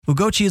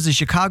Ugochi is a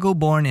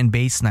Chicago-born and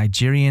based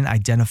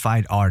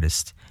Nigerian-identified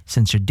artist.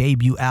 Since her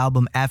debut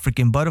album,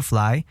 African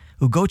Butterfly,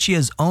 Ugochi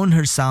has owned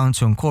her sound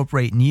to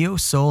incorporate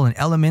neo-soul and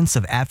elements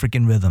of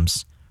African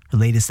rhythms. Her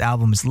latest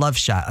album is Love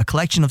Shot, a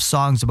collection of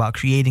songs about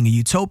creating a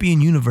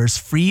utopian universe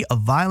free of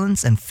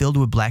violence and filled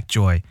with black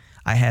joy.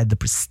 I had the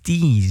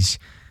prestige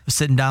of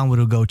sitting down with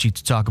Ugochi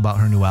to talk about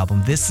her new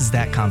album. This is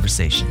that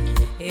conversation.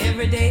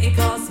 Every day it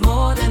costs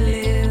more to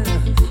live,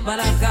 but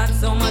I've got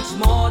so much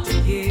more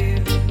to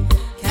give.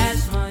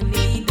 Cash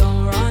money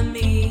don't run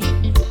me.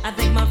 I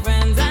thank my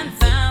friends and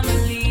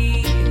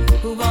family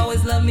who've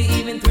always loved me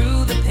even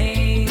through the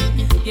pain.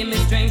 Give me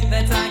strength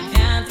that I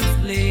can't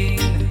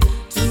explain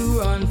to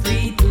run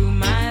free through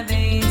my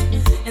veins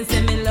and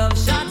send me love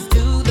shots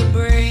to the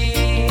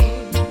brain.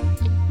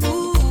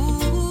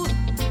 Ooh,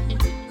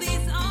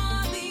 these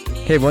are the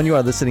Hey everyone, you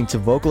are listening to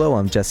Vocalo.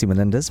 I'm Jesse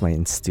Menendez. My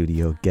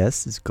in-studio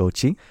guest is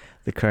Ugochi.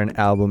 The current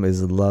album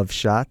is Love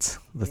Shot.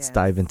 Let's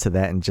dive into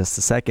that in just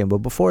a second. But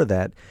before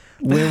that,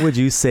 when would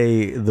you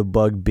say the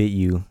bug bit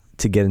you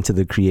to get into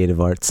the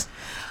creative arts?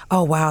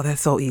 Oh, wow,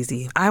 that's so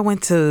easy. I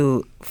went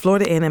to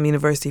Florida A&M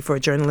University for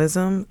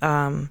journalism,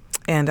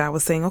 and I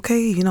was saying,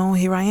 okay,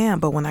 here I am.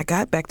 But when I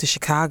got back to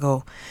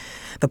Chicago,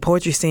 the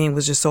poetry scene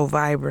was just so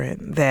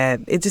vibrant that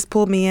it just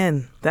pulled me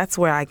in. That's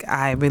where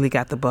I really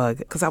got the bug,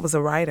 because I was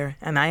a writer,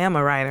 and I am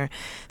a writer.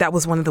 That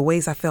was one of the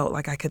ways I felt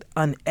like I could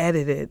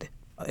unedited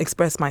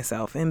express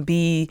myself and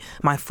be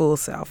my full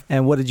self.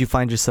 And what did you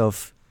find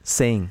yourself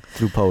saying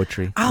through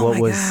poetry? Oh, what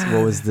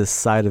was this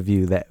side of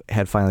you that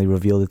had finally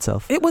revealed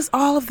itself? It was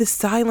all of the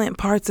silent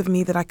parts of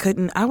me that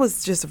I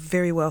was just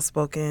very well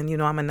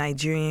spoken. I'm a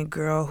Nigerian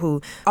girl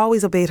who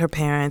always obeyed her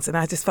parents, and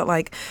I just felt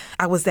like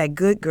I was that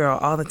good girl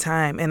all the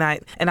time. And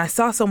I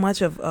saw so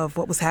much of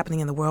what was happening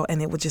in the world,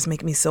 and it would just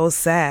make me so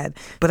sad.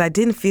 But I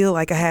didn't feel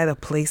like I had a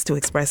place to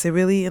express it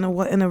really in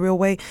a real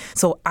way.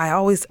 So I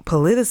always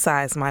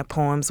politicized my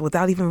poems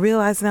without even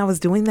realizing I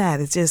was doing that.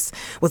 It just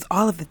was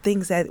all of the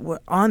things that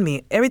were on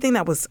me. Everything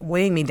that was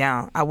weighing me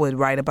down, I would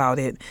write about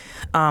it.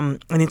 And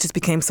it just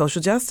became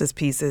social justice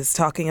pieces,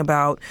 talking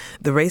about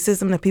the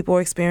racism that people are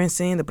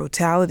experiencing, the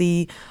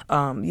brutality,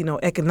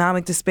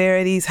 economic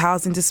disparities,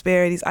 housing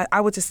disparities.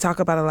 I would just talk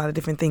about a lot of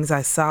different things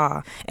I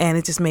saw, and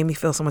it just made me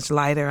feel so much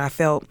lighter. I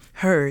felt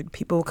heard.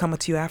 People would come up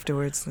to you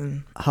afterwards.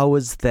 And how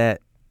was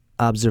that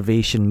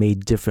observation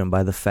made different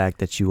by the fact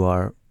that you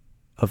are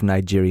of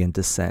Nigerian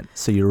descent?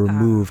 So you're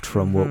removed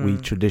from what we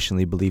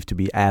traditionally believe to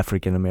be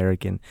African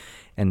American,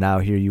 and now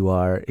here you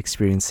are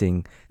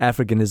experiencing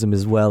Africanism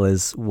as well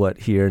as what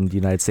here in the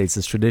United States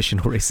is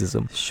traditional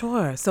racism.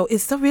 Sure. So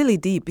it's still really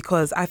deep,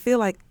 because I feel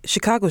like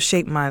Chicago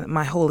shaped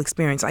my whole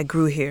experience. I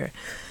grew here.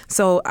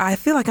 So I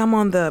feel like I'm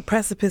on the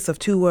precipice of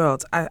two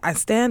worlds. I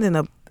stand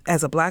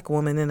as a black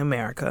woman in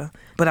America,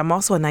 but I'm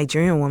also a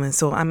Nigerian woman.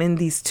 So I'm in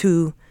these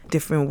two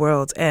different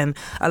worlds, and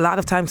a lot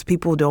of times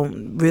people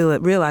don't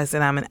realize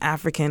that I'm an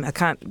African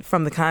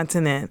from the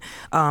continent,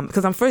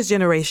 because I'm first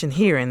generation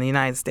here in the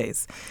United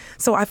States.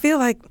 So I feel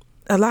like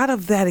a lot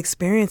of that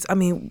experience,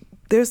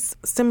 there's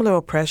similar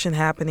oppression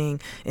happening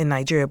in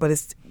Nigeria, but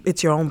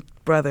it's your own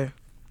brother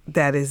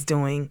that is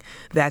doing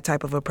that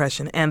type of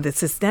oppression. And the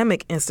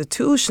systemic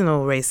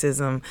institutional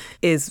racism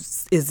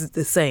is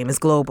the same, is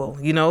global,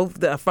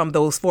 from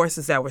those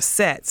forces that were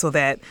set so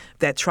that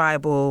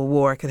tribal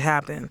war could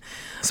happen.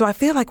 So I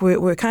feel like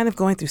we're kind of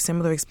going through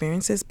similar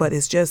experiences, but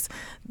it's just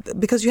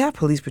because you have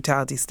police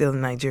brutality still in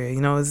Nigeria,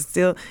 it's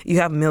still, you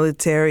have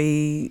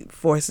military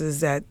forces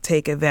that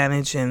take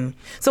advantage. And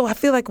so I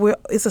feel like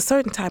it's a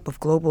certain type of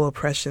global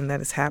oppression that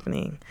is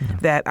happening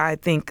that I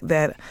think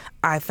that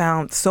I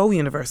found so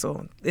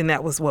universal. And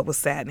that was what was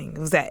saddening. It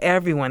was that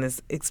everyone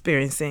is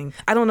experiencing.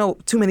 I don't know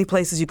too many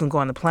places you can go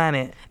on the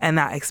planet and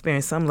not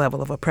experience some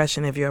level of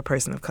oppression if you're a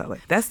person of color.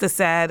 That's the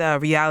sad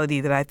reality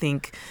that I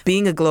think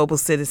being a global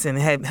citizen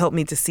had helped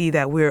me to see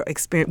that we're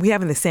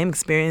having the same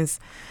experience,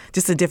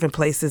 just in different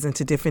places and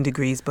to different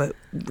degrees. But,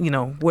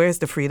 where's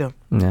the freedom?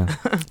 Yeah,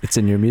 it's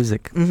in your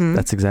music.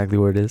 That's exactly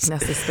where it is.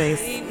 That's the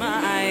space.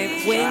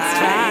 my wings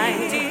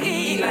trying to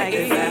be like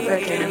this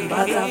African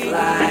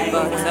butterfly.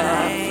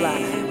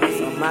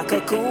 From my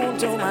cocoon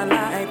to my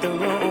light, the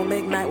room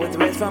ignite with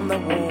threads from the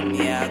womb.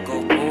 Yeah, I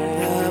go boom.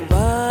 The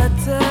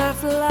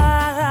butterflies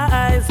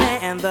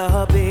and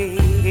the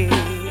bees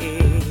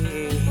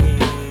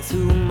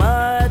who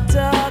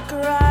mutter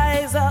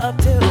cries up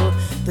to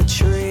the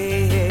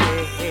trees.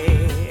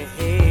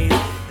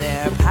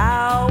 Their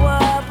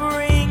power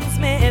brings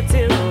me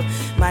to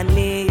my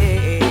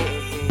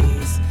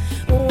knees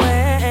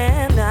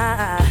when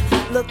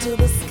I look to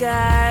the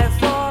sky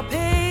for peace.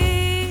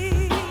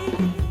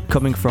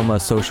 Coming from a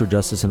social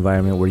justice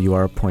environment where you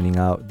are pointing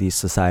out these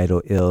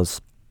societal ills,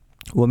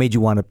 what made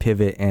you want to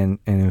pivot and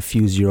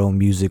infuse your own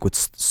music with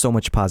so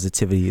much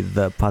positivity,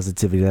 the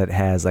positivity that it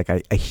has? Like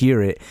I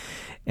hear it,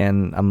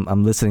 and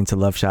I'm listening to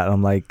Love Shot, and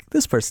I'm like,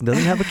 this person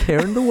doesn't have a care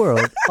in the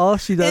world. All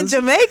she does in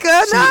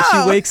Jamaica,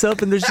 she wakes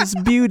up and there's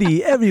just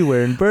beauty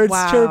everywhere and birds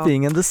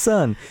chirping and the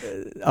sun.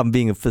 I'm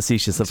being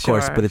facetious, of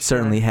course, but it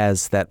certainly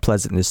has that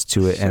pleasantness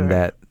to it and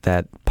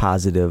that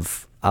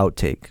positive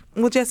outtake.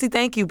 Well, Jesse,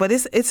 thank you. But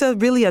it's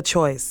really a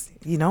choice.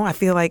 You know, I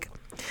feel like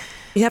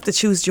you have to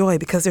choose joy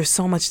because there's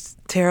so much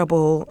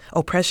terrible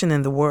oppression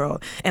in the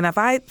world. And if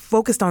I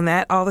focused on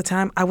that all the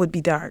time, I would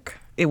be dark.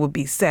 It would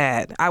be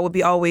sad. I would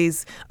be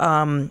always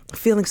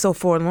feeling so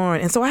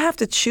forlorn. And so I have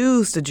to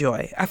choose the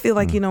joy. I feel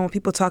like, when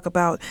people talk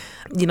about,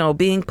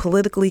 being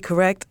politically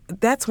correct,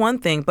 that's one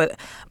thing. But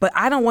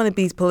I don't want to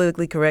be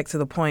politically correct to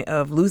the point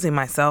of losing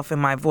myself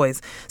and my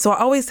voice. So I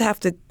always have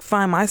to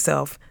find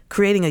myself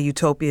creating a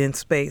utopian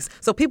space.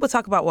 So people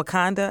talk about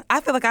Wakanda.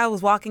 I feel like I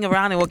was walking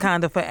around in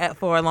Wakanda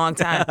for a long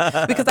time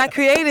because I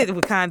created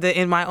Wakanda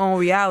in my own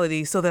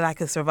reality so that I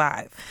could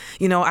survive.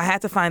 I had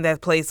to find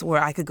that place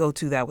where I could go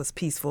to that was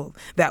peaceful,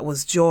 that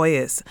was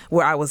joyous,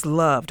 where I was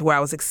loved, where I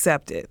was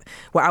accepted,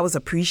 where I was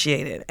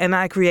appreciated. And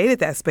I created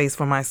that space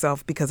for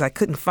myself because I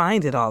couldn't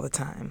find it all the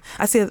time.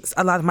 I see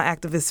a lot of my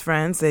activist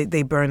friends,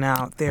 they burn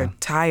out. They're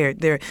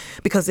tired.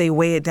 Because they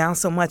weigh it down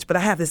so much. But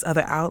I have this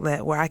other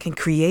outlet where I can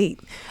create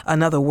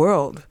another world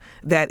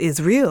that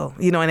is real,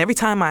 and every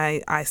time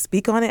I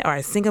speak on it or I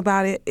sing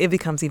about it, it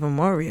becomes even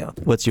more real.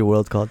 What's your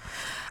world called?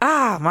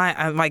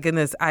 My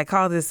goodness. I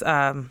call this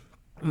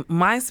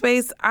my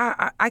space.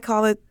 I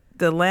call it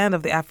the land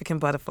of the African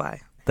butterfly.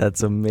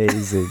 That's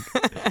amazing.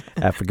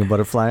 African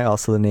Butterfly,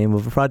 also the name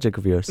of a project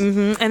of yours.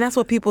 Mm-hmm. And that's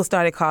what people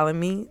started calling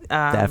me. The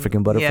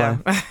African Butterfly?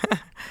 Yeah.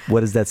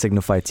 What does that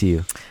signify to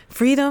you?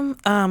 Freedom,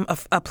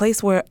 a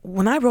place where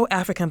when I wrote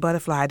African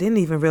Butterfly, I didn't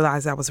even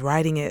realize I was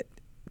writing it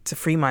to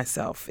free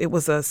myself. It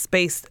was a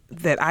space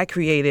that I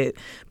created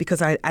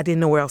because I didn't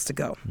know where else to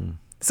go.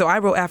 So I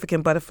wrote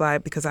African Butterfly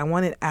because I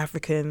wanted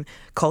African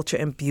culture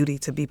and beauty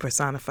to be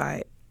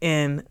personified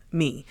in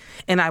me.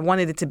 And I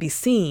wanted it to be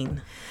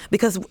seen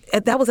because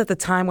that was at the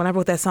time when I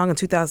wrote that song in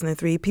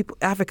 2003.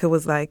 Africa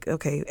was like,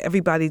 okay,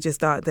 everybody just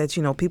thought that,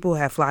 people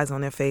had flies on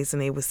their face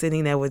and they were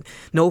sitting there with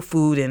no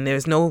food and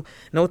there's no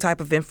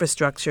type of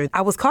infrastructure.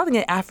 I was calling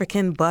it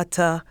African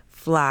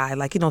Butterfly,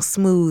 like,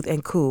 smooth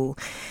and cool.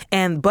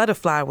 And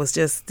butterfly was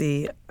just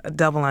the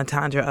double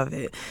entendre of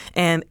it.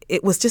 And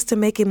it was just to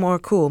make it more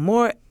cool,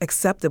 more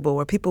acceptable,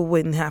 where people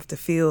wouldn't have to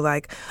feel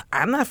like,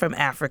 I'm not from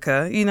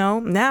Africa,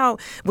 Now,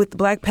 with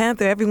Black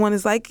Panther, everyone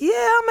is like,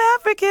 yeah, I'm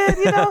African,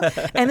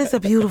 And it's a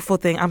beautiful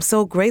thing. I'm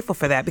so grateful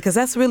for that because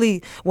that's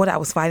really what I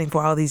was fighting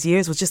for all these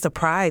years, was just a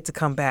pride to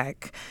come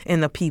back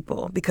in the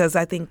people. Because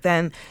I think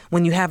then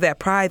when you have that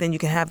pride, then you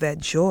can have that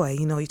joy.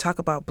 You talk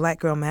about Black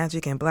girl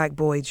magic and Black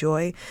boy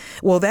joy.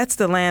 Well, that's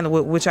the land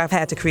which I've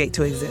had to create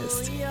to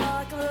exist.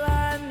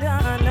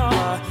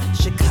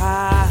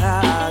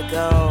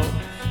 Chicago,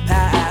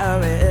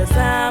 Paris,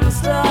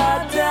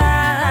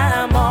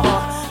 Amsterdam,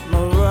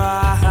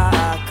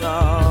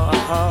 Morocco.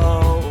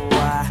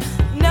 I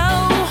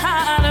know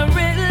how to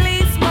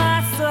release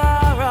my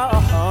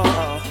sorrow,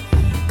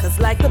 'cause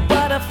like the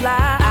butterfly,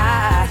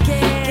 I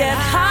get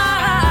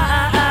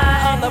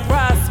high on the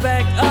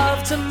prospect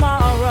of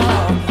tomorrow.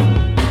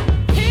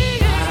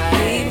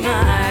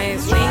 My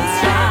wings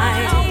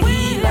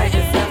shine, like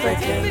this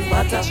African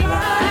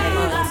butterfly.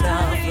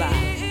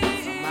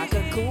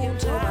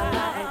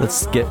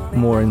 Let's get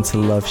more into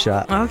Love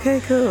Shot.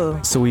 Okay,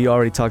 cool. So we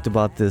already talked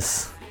about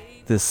this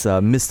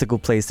mystical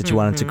place that you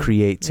wanted to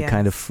create to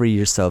kind of free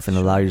yourself and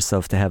allow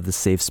yourself to have the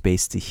safe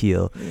space to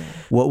heal. Yeah.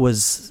 What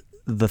was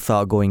the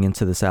thought going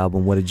into this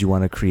album? What did you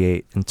want to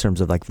create in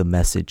terms of like the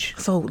message?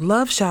 So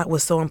Love Shot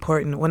was so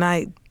important. When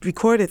I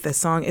recorded this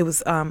song, it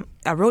was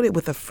I wrote it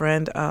with a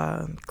friend,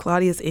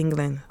 Claudius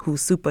England,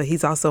 who's super.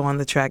 He's also on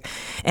the track,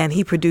 and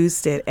he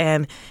produced it.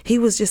 And he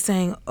was just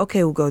saying,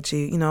 "Okay,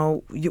 Ugochi,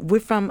 we're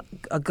from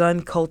a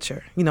gun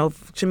culture.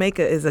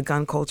 Jamaica is a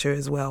gun culture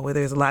as well, where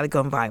there's a lot of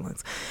gun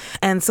violence."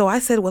 And so I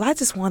said, "Well,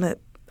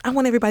 I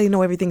want everybody to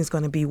know everything is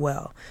going to be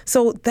well."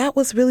 So that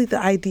was really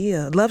the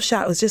idea. Love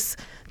Shot was just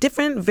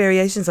different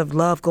variations of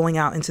love going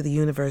out into the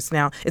universe.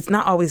 Now, it's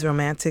not always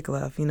romantic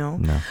love, No.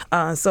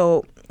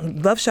 So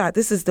Love Shot,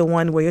 this is the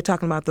one where you're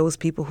talking about those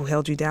people who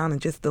held you down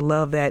and just the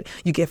love that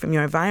you get from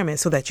your environment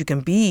so that you can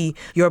be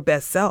your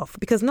best self.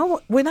 Because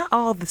we're not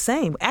all the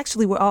same.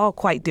 Actually, we're all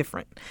quite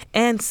different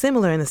and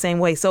similar in the same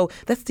way. So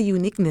that's the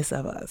uniqueness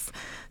of us.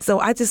 So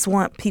I just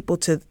want people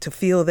to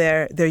feel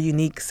their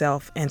unique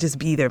self and just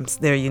be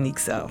their unique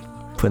self.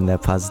 Putting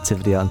that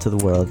positivity out into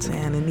the world.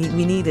 Man,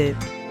 we need it.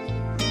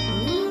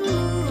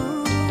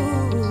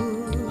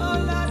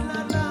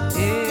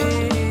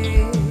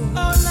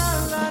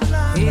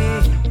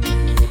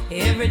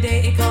 Every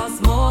day it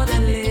costs more to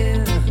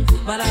live,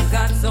 but I've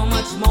got so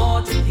much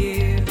more to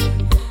give.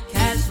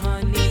 Cash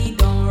money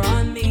don't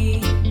run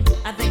me.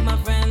 I thank my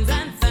friends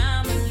and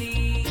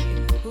family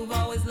who've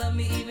always loved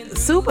me even.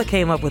 Super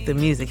came up with the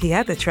music. He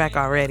had the track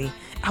already.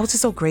 I was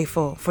just so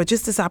grateful for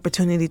just this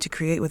opportunity to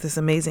create with this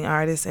amazing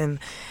artist and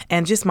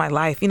just my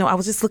life. You know, I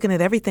was just looking at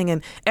everything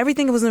and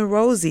everything wasn't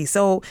rosy.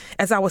 So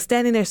as I was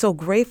standing there so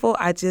grateful,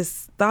 I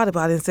just thought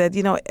about it and said,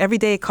 you know, every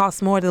day it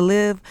costs more to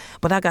live,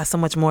 but I got so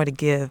much more to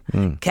give.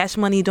 Cash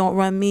money don't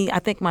run me. I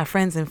thank my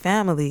friends and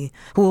family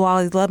who will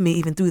always love me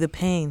even through the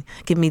pain,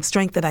 give me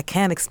strength that I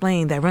can't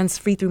explain, that runs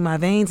free through my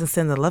veins and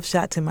send a love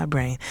shot to my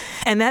brain.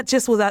 And that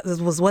just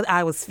was what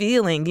I was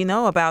feeling, you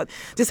know, about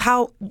just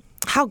how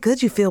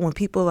good you feel when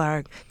people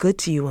are good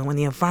to you and when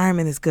the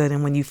environment is good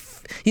and when you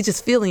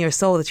just feel in your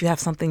soul that you have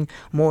something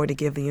more to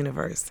give the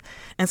universe.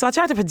 And so I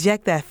tried to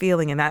project that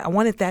feeling, and I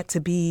wanted that to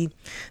be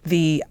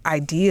the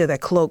idea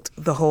that cloaked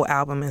the whole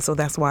album, and so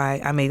that's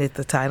why I made it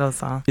the title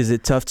song. Is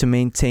it tough to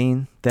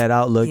maintain that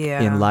outlook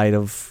in light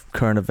of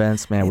current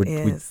events, man?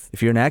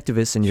 If you're an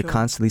activist and you're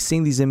constantly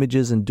seeing these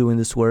images and doing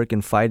this work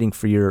and fighting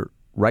for your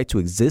right to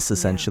exist,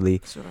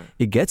 essentially,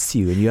 it gets to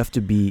you, and you have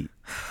to be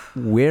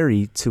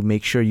wary to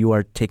make sure you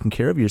are taking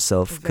care of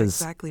yourself.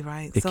 Exactly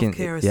right.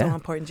 Self-care is so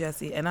important,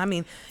 Jesse. And I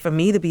mean, for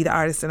me to be the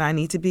artist that I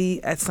need to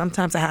be,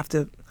 sometimes I have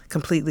to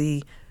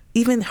completely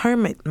even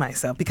hermit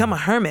myself, become a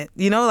hermit,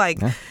 you know, like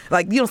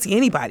you don't see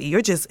anybody.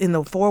 You're just in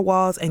the four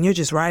walls and you're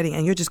just writing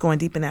and you're just going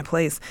deep in that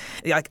place.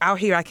 Like out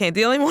here, I can't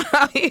deal anymore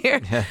out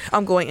here. Yeah.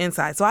 I'm going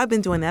inside. So I've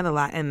been doing that a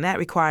lot, and that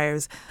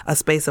requires a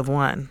space of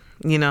one,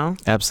 you know?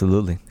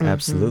 Absolutely.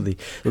 Absolutely.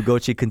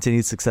 Ugochi,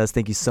 continued success.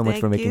 Thank you so much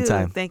for making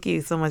time. Thank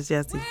you so much,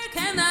 Jesse. Where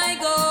can I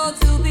go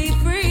to be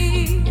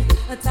free?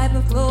 A type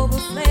of global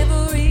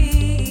slavery.